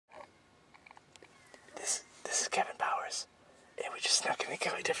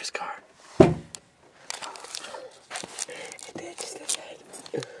Kelly Differ's car.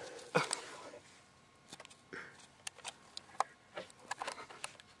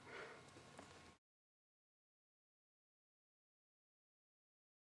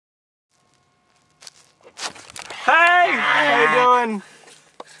 Hey! How you doing?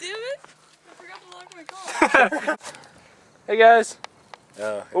 Damn it! I forgot to lock my car. Hey guys.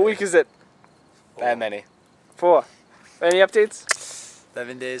 Oh, What week is it? that many. 4. Any updates?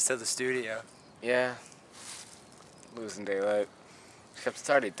 11 days till the studio. Yeah. Losing daylight. Except it's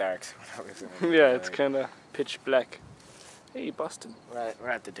already dark, so we're not losing any Yeah, it's daylight. kind of pitch black. Hey, Boston. We're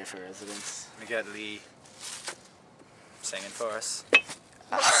at the Differ residence. We got Lee singing for us.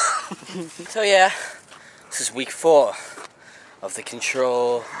 So yeah, this is week 4 of the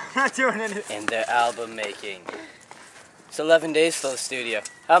Control Not doing anything. and their album making. It's 11 days till the studio.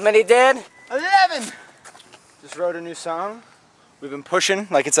 How many, Dan? 11! Just wrote a new song. We've been pushing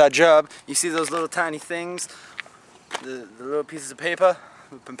like it's our job. You see those little tiny things? The little pieces of paper?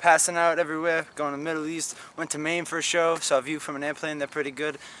 We've been passing out everywhere, going to the Middle East. Went to Maine for a show, saw a view from an airplane, they're pretty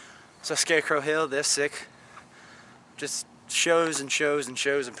good. Saw Scarecrow Hill, they're sick. Just shows and shows and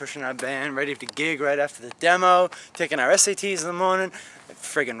shows and pushing our band, ready to gig right after the demo, taking our SATs in the morning, and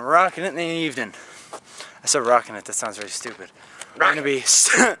friggin' rocking it in the evening. I said rocking it, that sounds very stupid.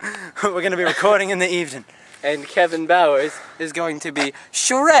 We're gonna be recording in the evening. And Kevin Bowers is going to be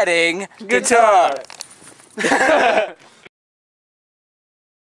shredding guitar.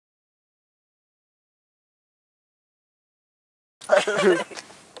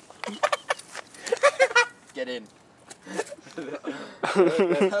 Get in.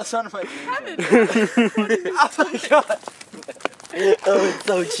 That's one of my Oh my god! Oh, it's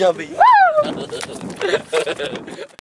so chubby.